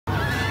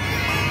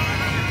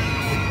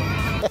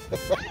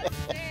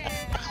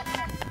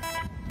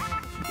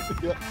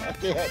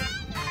Okay.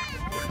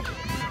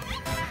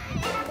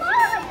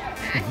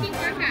 Asking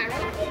for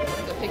Harold.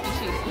 So pick and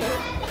choose.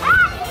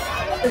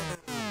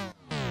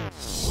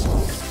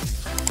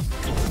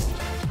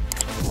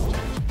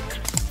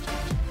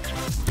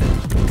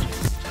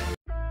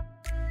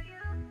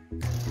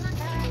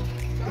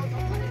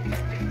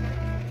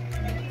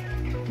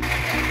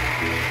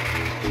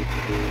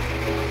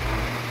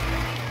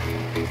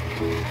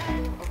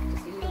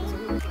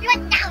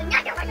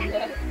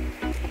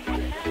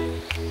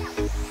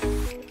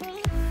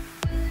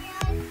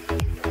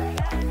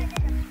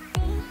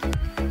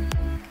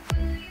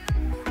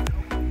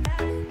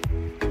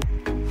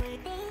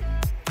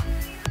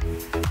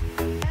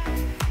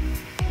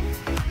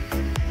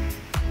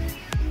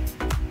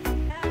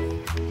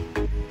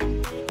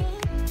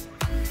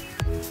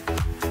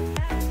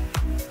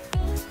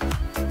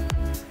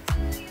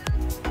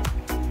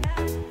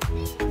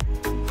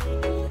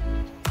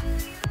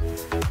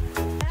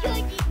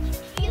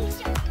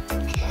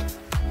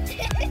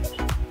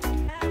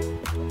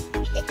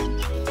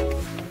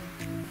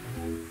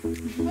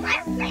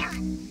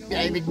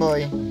 Yeah, big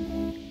boy.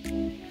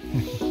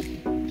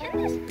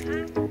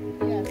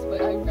 Yes, but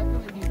I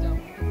recommend you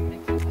don't.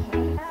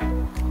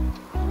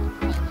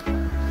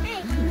 Hey,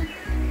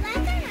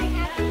 last time I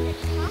had to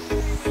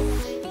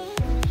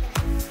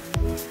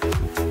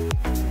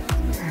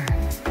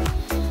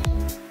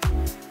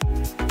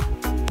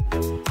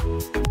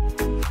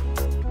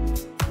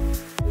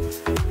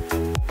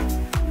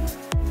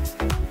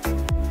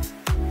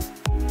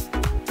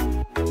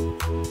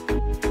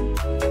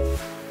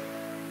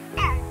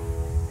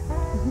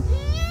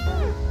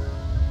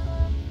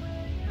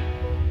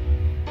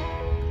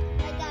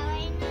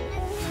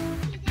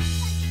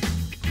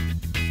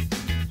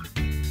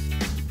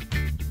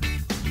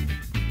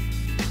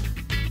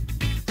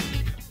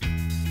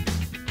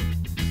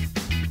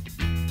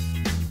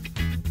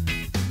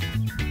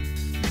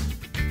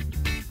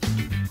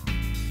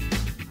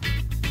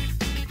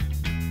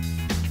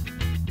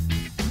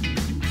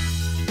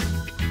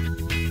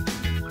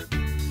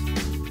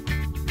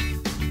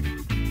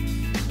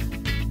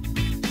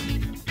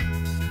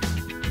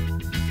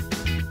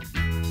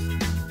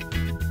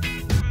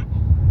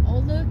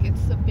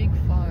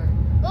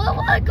I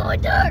want to go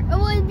there. I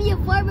want to be a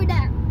farmer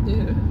there.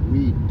 Yeah.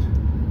 Wheat.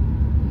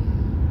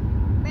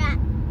 Rat.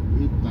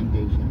 Wheat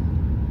plantation.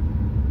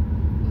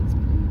 That's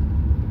great.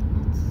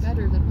 It's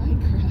better than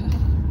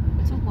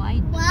Minecraft. It's a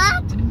wide.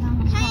 What?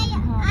 Hey,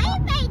 I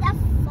made a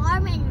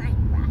farm in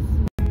Minecraft.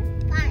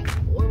 Fine.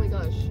 Oh my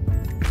gosh.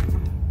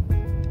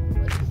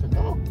 What is the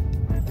dog?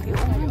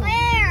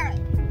 Where?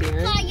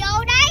 There.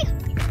 Coyote?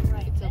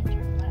 It's up to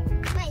your left.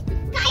 Wait,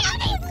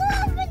 coyotes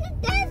live in the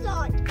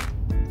desert.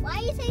 Why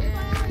you say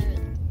coyote?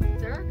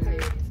 There are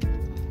coyotes.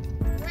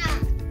 Rat.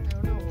 I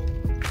don't know.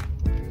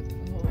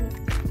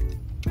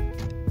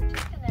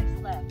 Take the next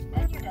left,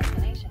 and your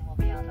destination will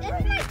be on the This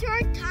right. is my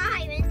third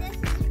time, and this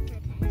is your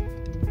third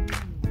time.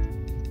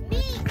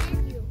 Me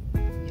and you.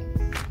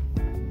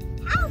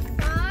 How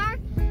far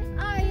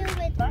are you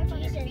with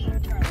 500 Jesus?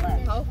 feet, turn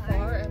left. How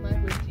far am I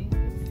with Jesus?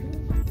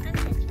 I'm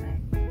this way.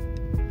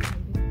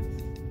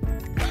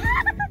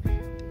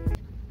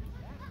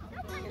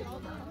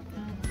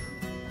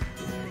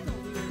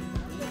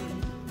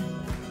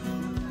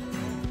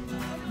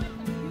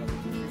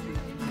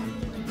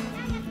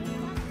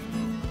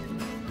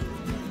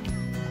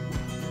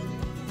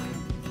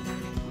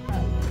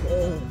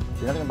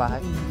 Tingnan yung bahay.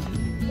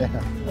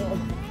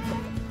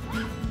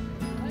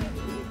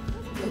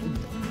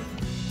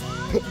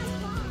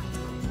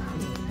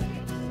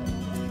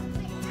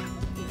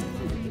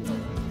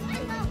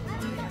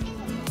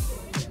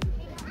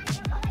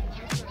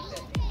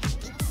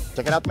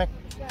 Check it out, Mick.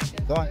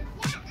 Go on.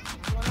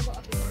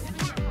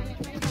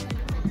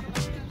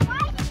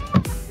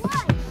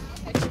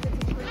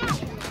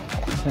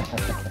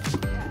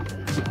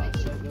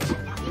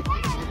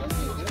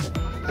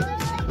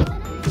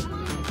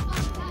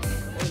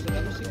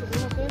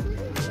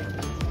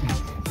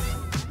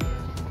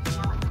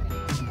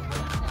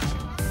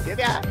 Get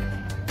out.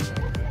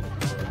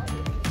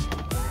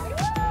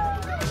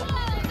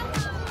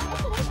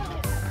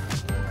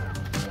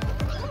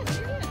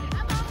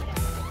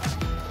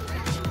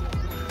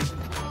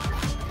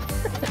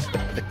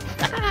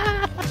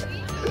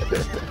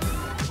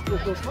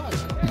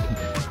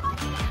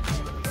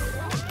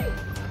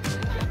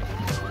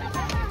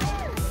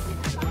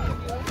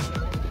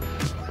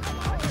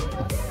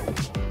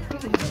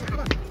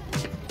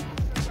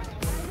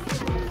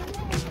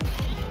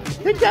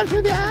 Good job,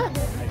 Julia.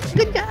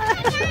 Good job.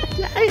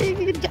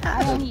 Good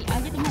job.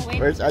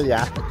 Where's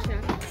Alia?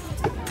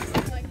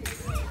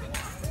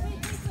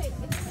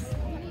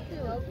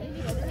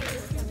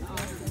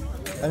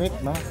 Amik,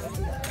 no?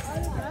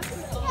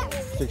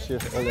 6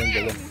 years old and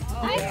below.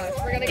 Oh my gosh,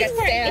 we're gonna get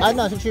sand. Ah,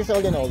 no, 6 years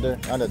old and older.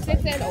 Oh, that's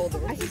 6 fine. and older.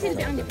 Kasi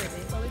silbi ang difference.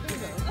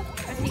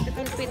 Kasi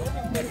tulpit.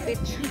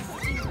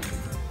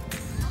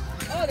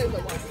 Oh, there's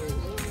a lot.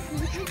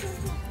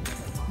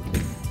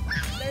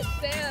 There's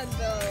sand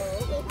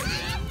though.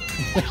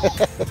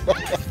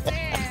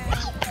 Sand.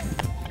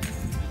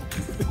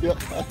 Yuk,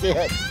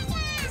 okay.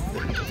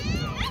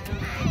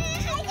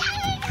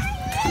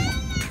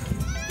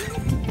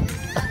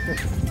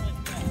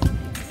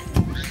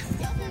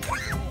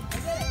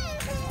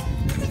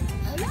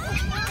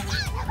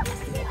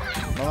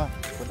 Mama,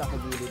 punta ko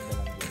gilid na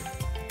lang.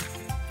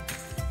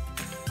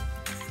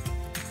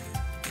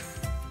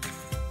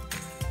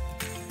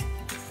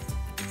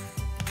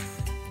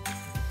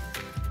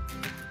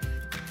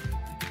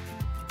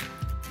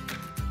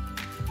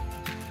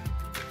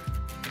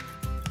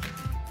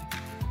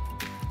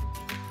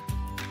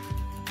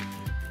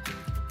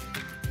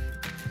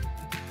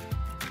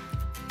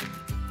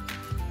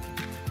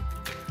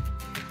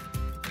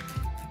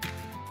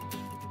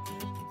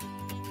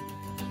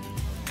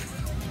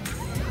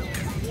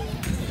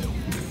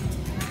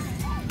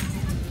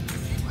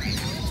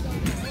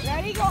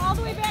 Ready? Go all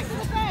the way back to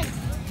the fence.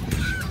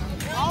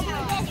 All the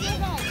way back to the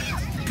fence.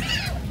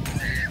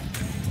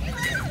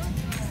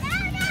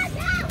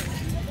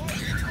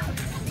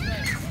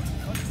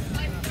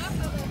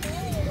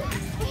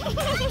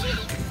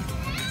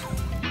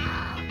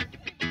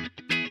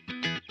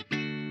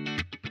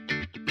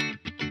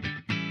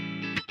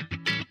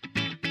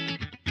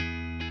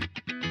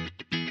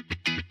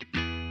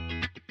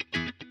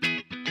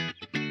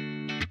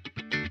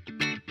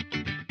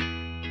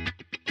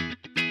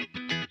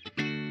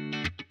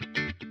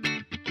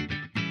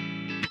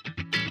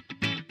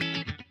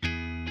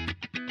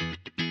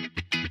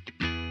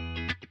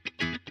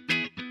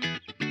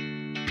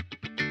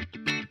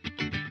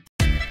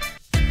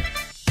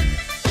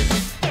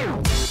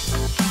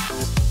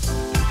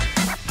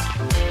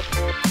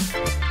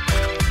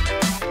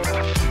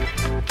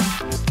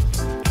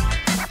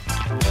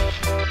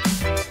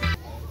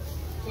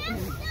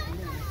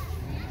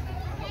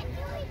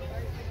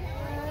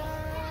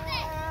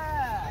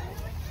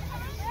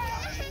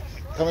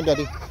 Come on,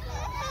 Daddy.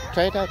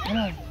 Try it out. Come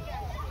on.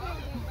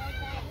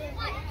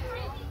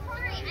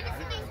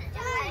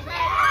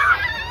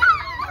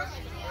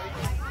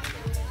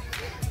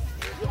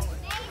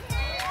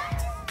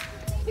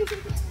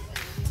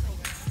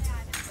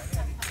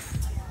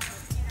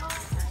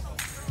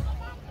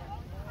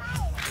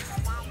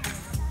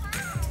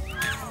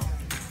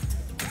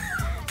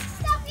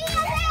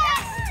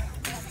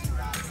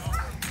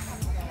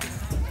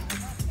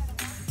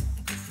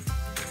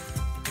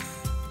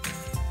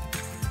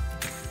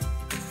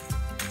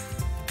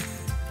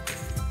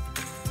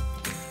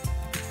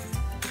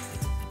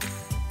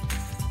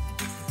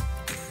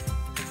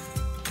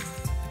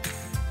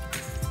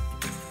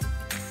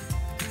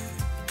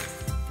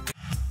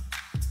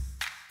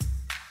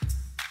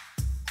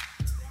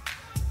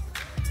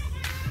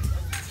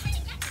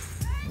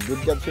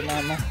 Good job si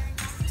Mama.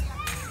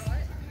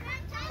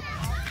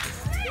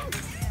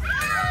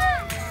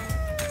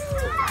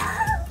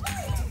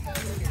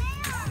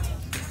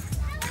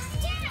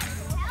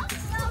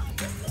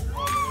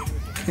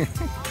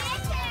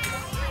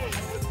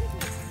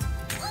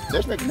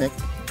 There's Nick.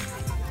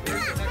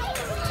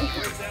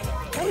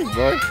 Hey,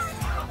 boy.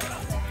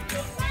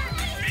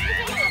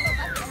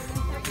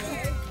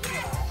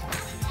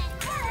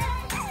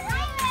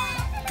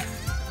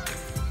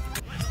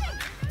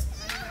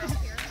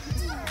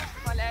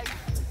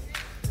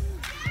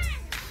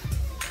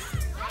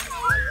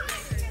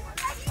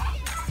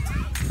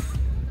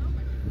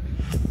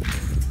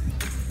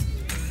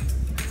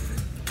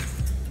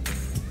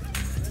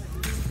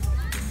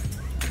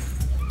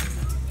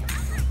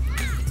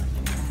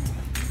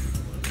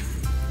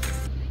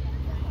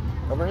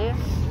 Over here.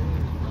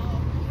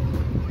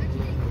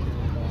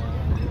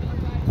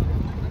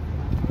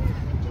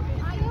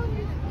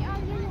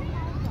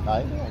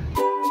 Hi.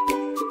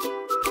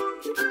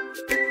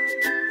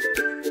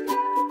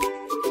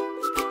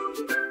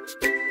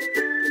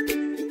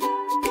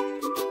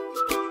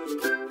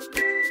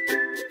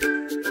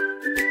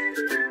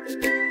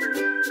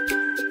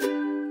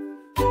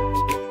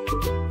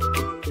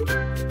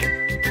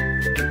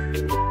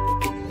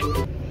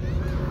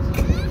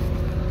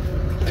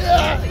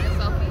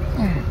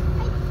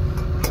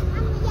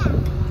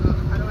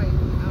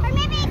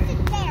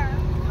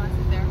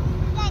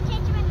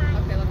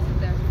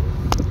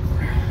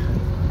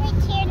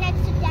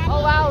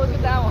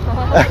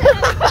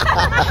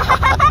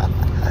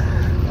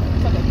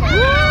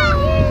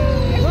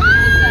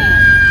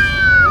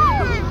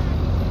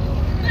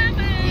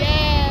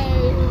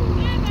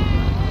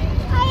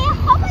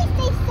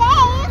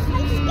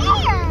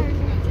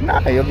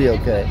 Nah, you'll be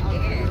okay.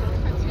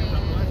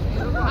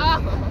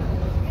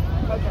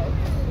 Okay.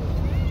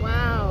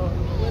 Wow.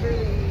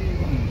 Literally.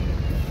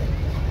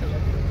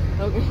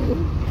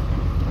 Okay.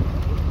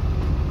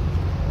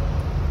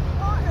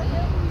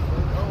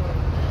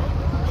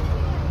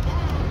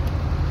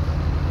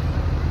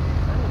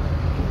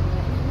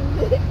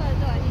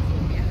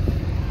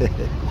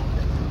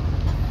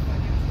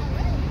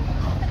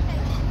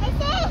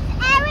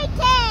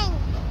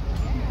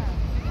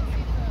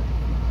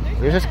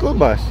 There's a school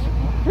bus.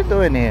 What are you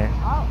doing here?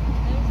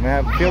 We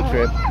have a field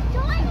trip.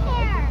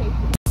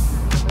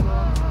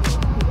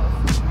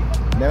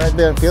 They might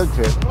be on a field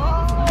trip.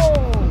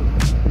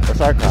 That's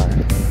our car.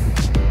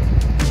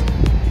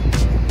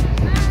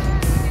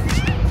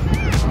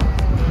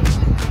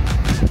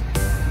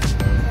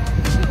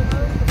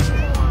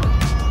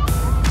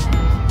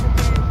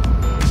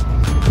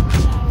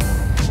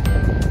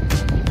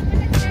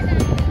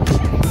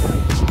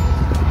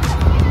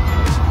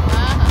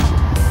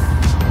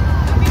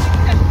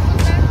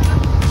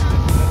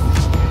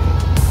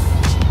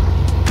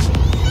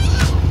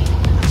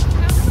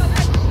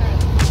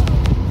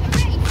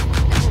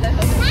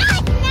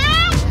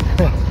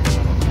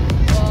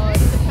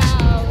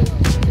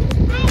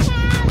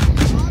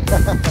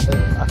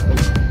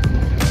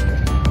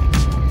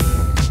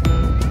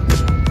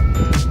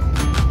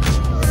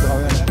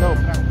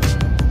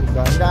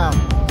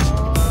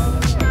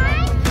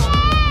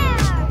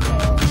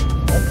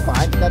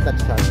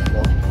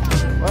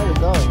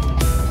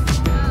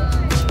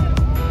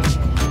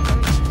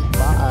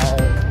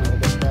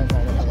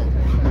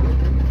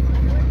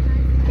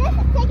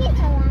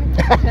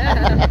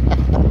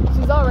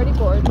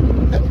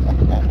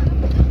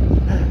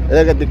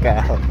 Look at the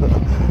cow.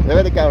 Look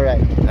at the cow right.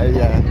 There you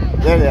are.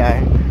 There they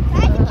are.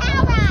 Where's the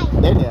cowride?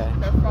 There they are.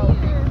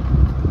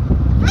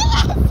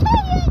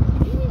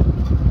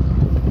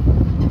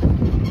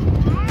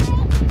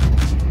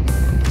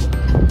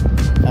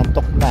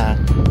 Antok na.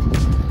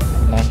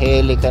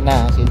 Nahili ka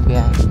na,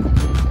 Sylvia.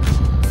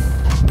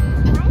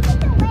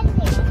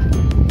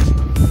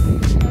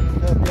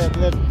 Look,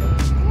 look.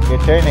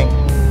 You're turning.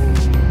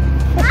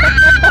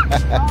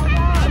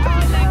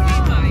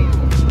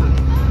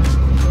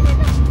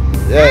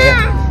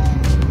 Yeah.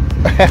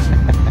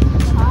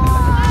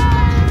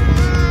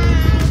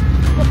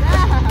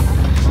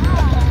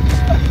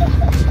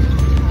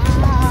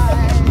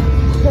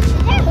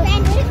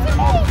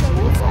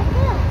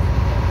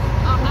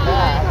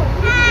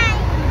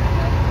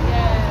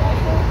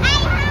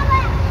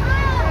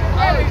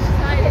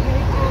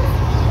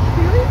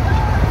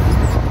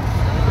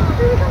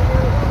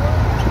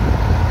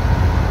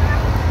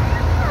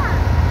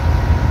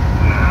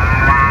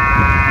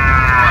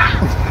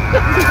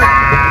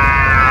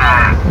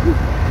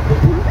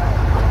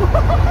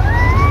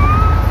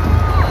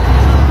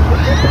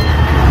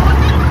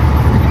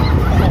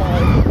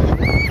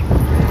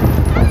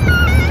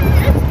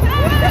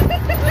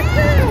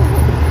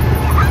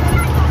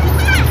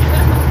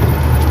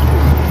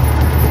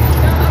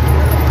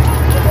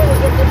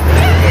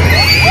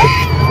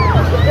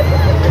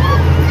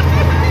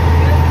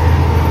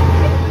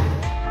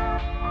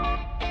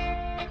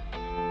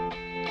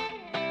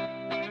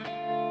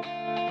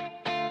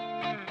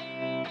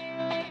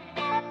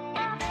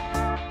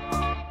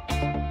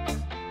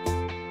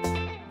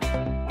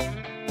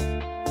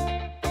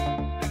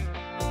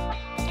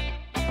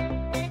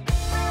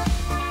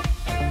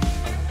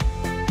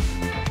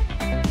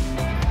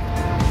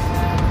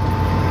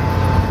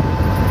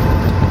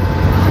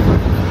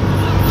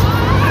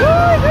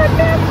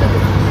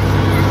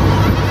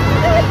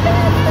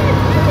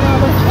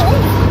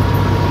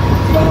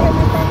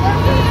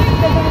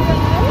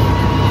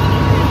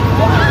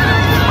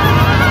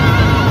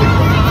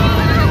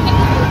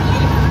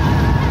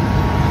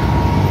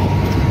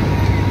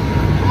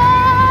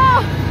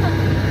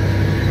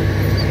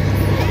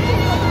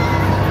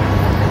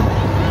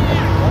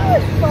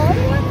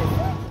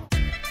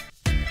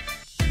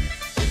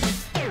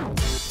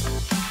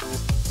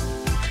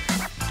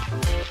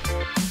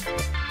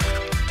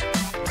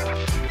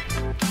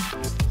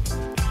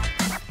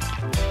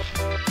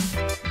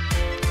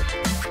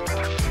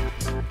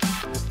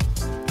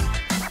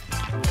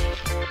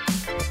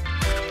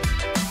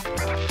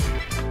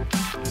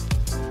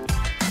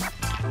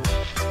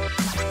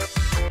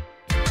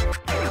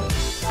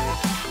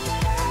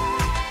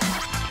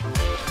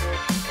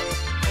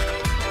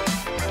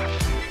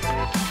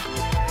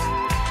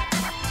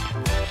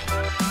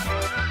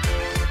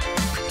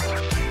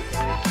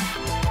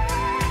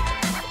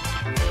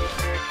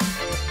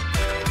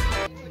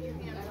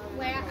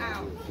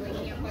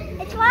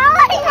 It's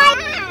following us.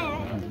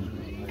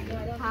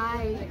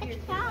 Hi.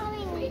 It's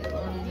following me.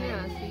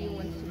 Yeah, so you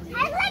want to. I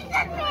like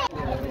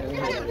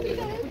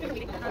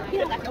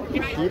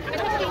the Sheep.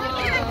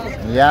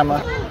 Llama.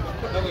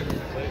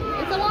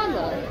 It's a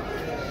llama.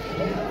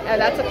 Oh,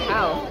 that's a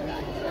cow.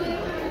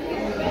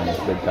 That's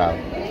a big cow.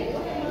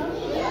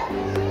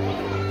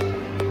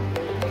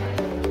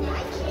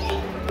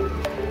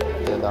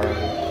 I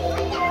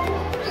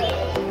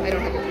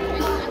don't have a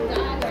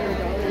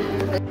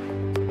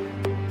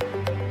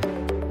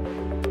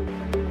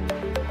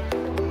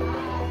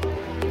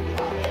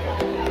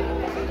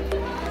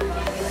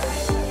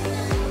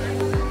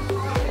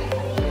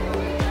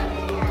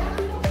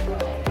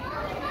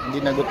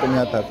Hindi nagutom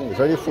yata ito. It's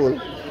already full.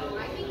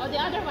 Oh, the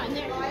other one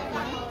there.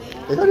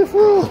 It's already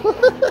full.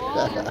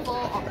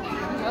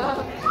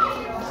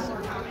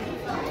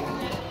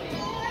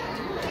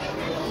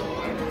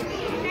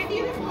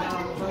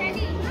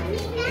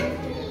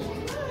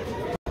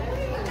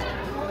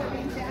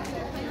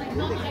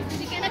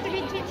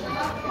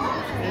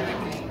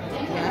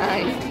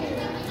 Nice.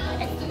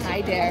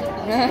 Hi there.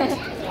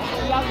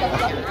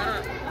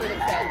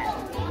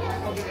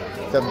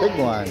 It's a big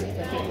one.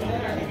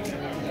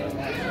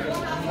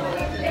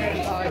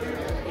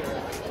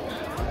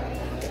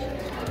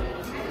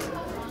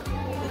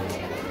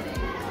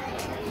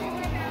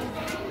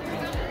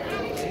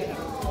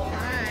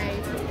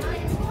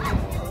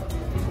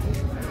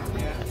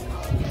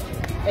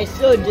 I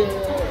saw the.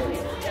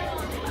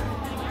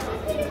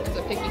 It's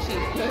a picky sheep.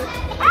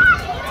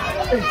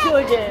 I saw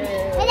the.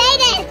 Can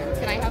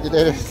Can I have It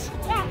is.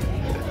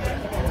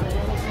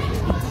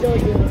 Saw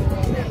the.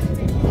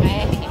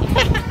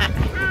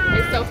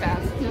 It's so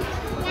fast.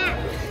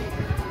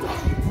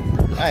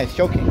 Ah, it's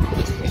choking.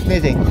 It's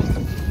sneezing.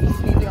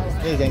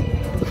 Sneezing.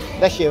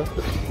 Bless you.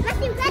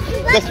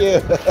 Bless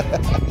you.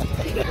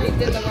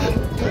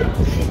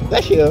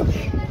 Bless you.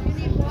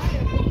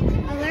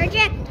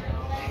 Allergic.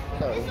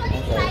 Sorry.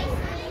 Okay.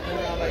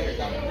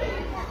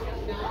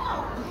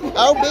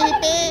 Oh,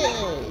 baby!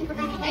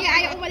 Ay,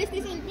 ayaw umalis ni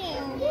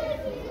Sylvia.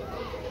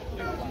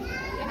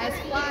 It has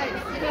flies.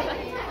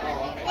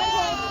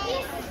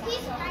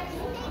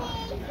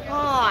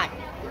 Hot.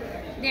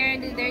 There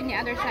they're in the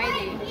other side.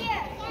 Eh?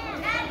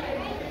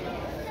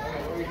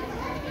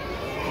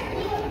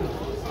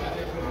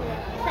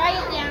 Try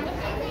it, Yang.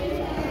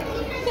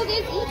 Look,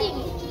 it's eating.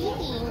 It's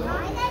eating.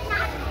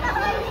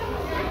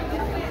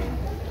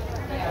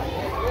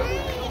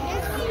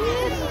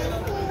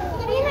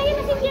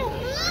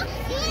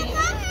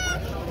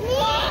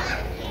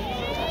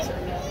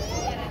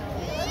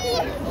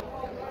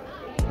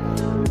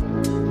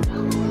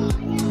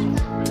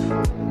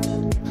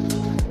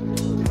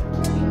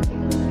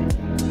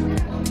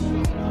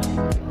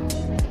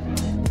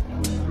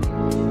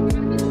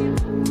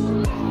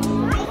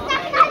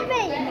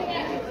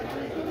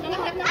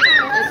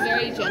 It's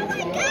very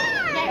gentle.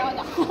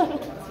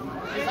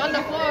 It's on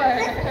the floor.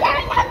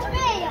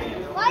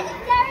 Why is it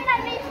staring at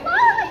me?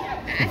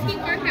 Asking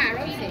for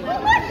carrots.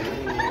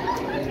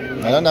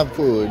 I don't have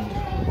food.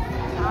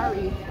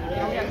 Sorry. We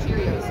only have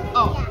Cheerios.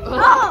 Oh.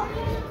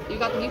 You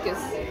got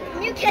mucus.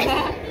 Mucus.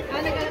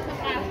 How's it gonna come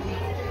out?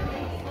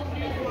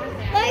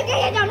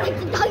 I don't like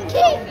the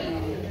donkey.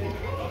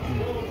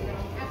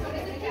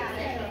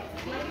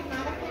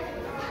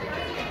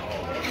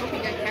 Hope you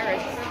got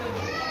carrots.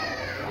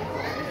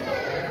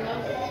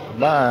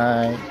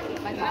 Bye.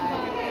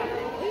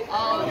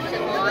 Oh,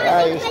 Why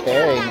are you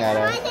staring at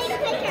us? you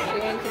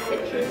want to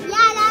picture?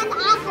 Yeah, that's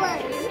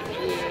awkward.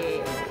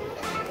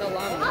 The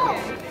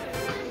llama.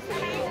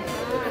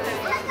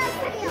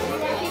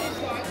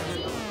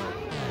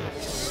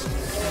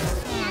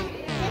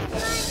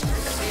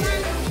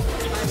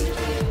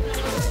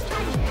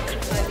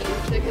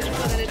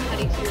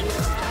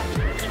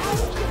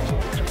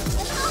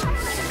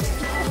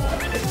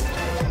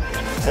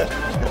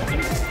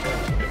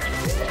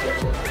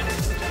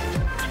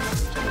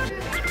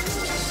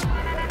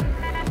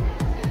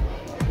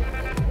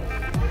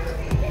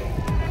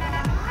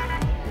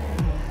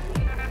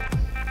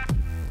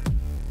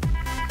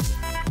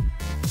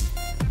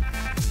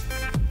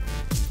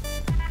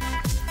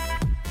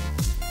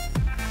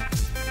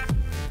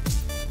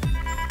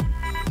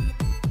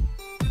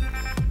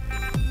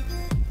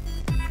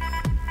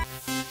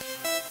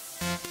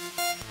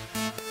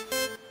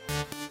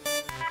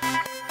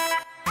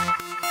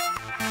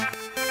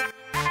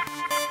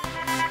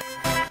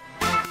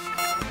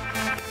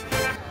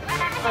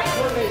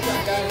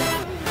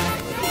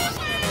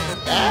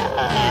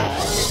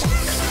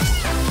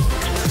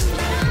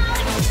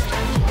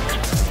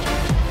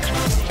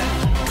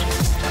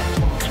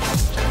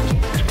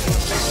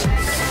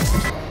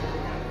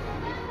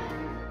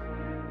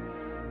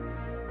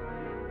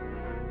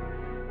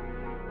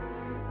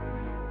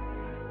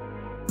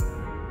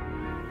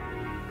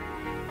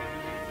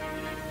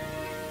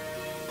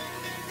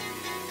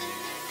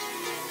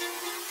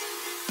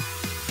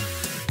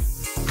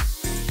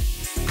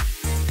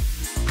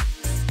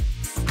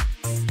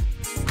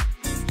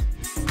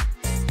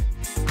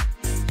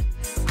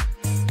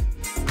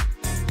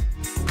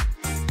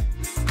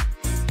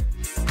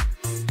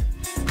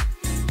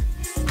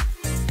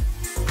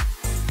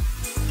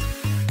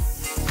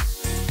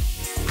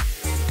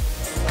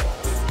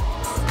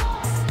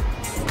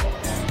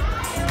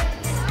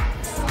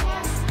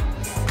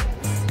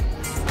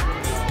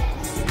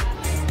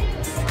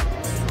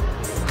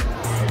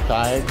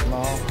 Tired,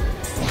 Mom?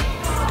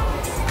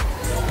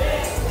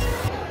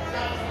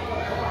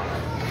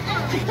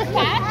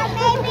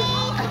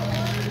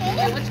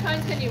 Yeah, which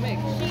kinds can you make?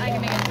 I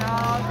can make a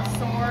dog, a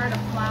sword, a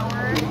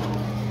flower.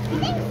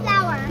 Pink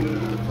flower.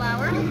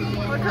 Flower?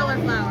 What color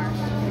flower?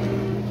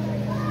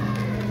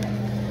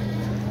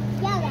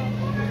 Yellow.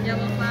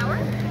 Yellow flower?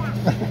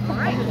 All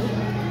right.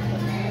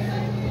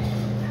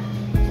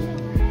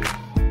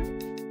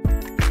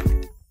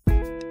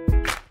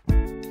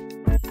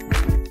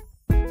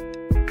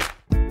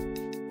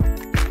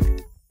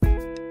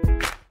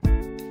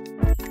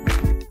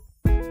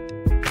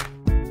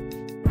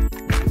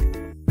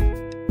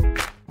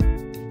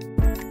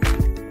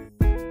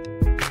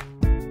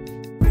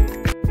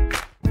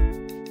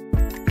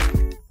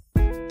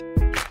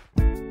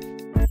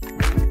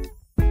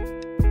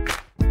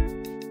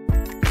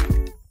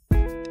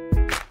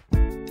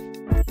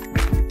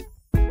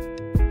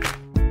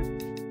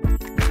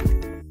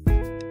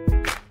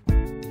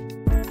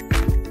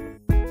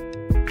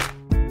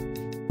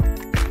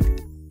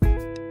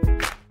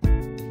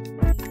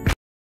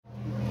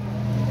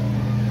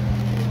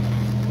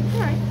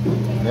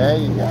 There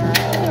you go.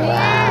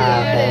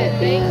 Wow.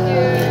 Thank you.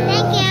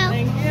 Thank you.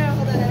 Thank you.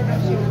 Hold on, I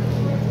brush you.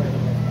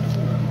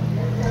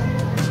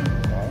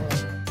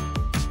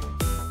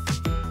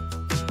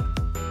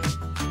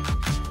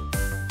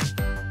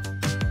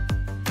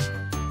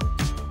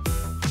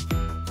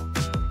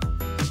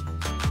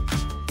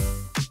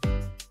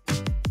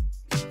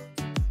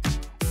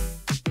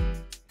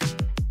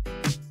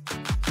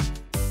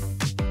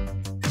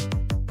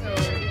 So,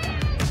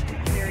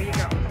 there you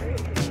go.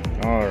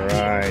 All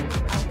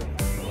right.